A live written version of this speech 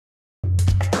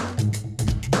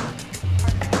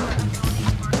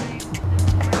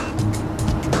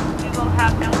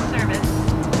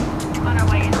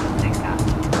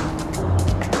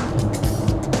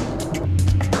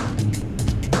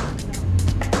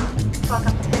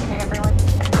welcome. Okay, everyone.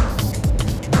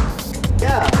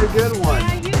 Yeah, it's a good one.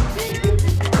 Yeah, you did.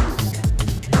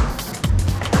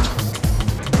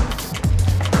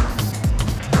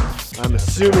 I'm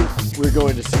assuming we're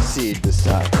going to succeed this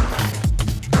time.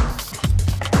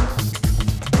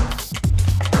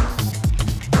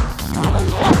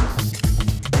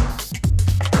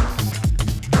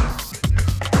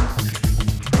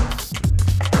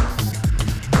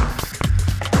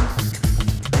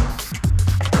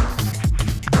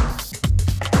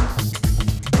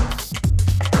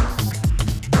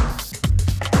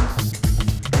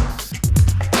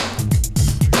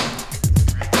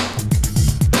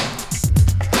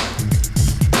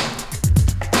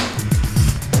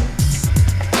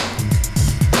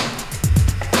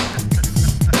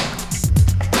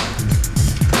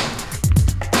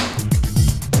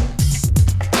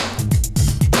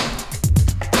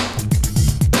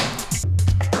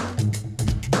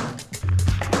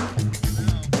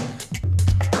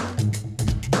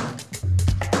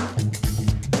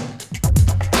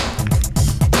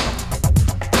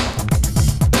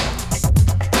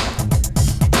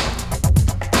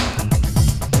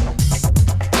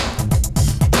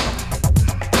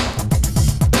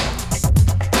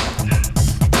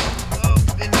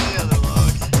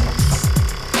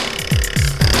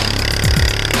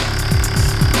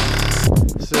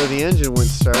 So the engine wouldn't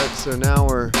start, so now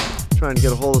we're trying to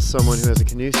get a hold of someone who has a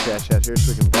canoe stash out here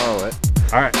so we can borrow it.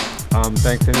 Alright,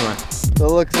 thanks anyway. So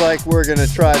it looks like we're gonna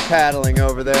try paddling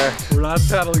over there. We're not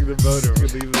paddling the boat, we're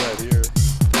leaving that here.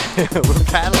 We're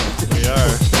paddling. We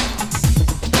are.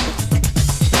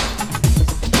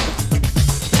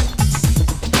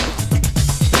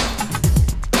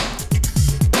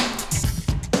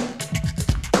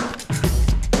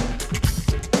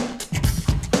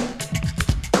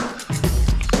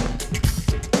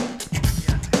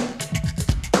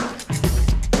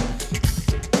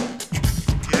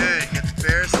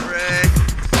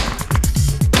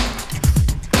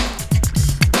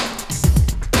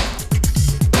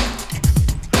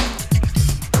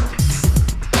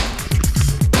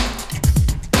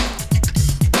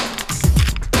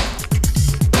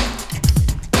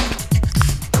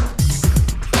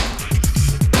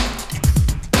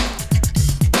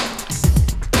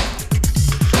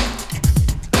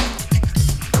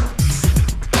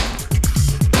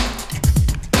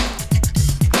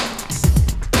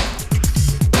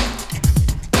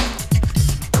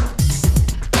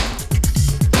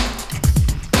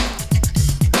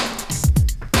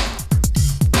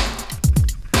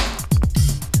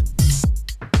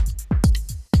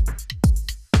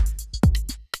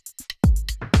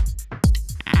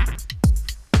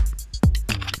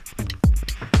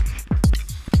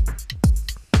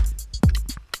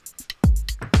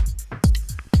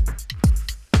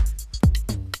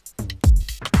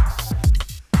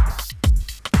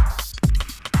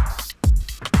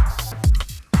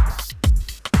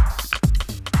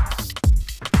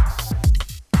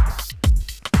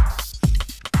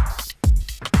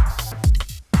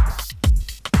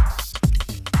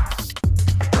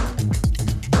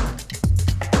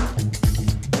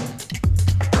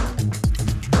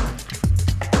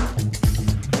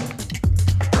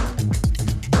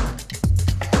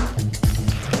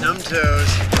 Numb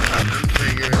toes, numb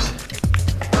fingers.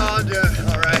 Oh, I'm doing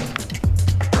all right.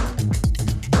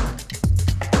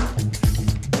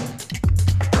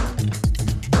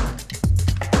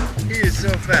 He is so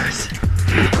fast.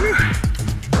 Whew.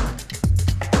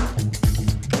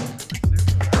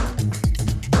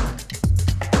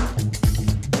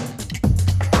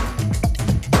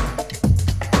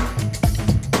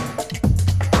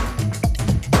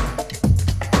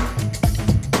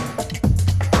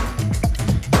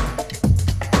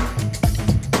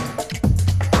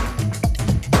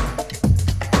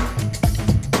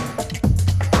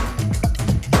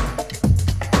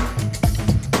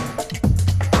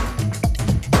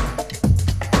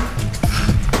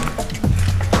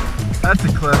 That's a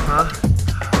cliff, huh?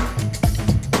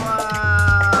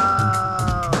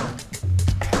 Wow!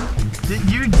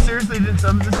 You seriously didn't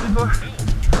summit this before? I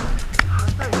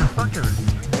thought you were fucking with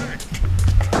me.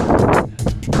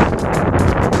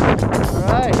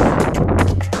 Alright.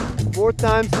 4th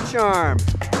time's the charm.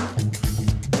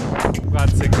 Glad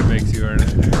Sitka makes you earn it.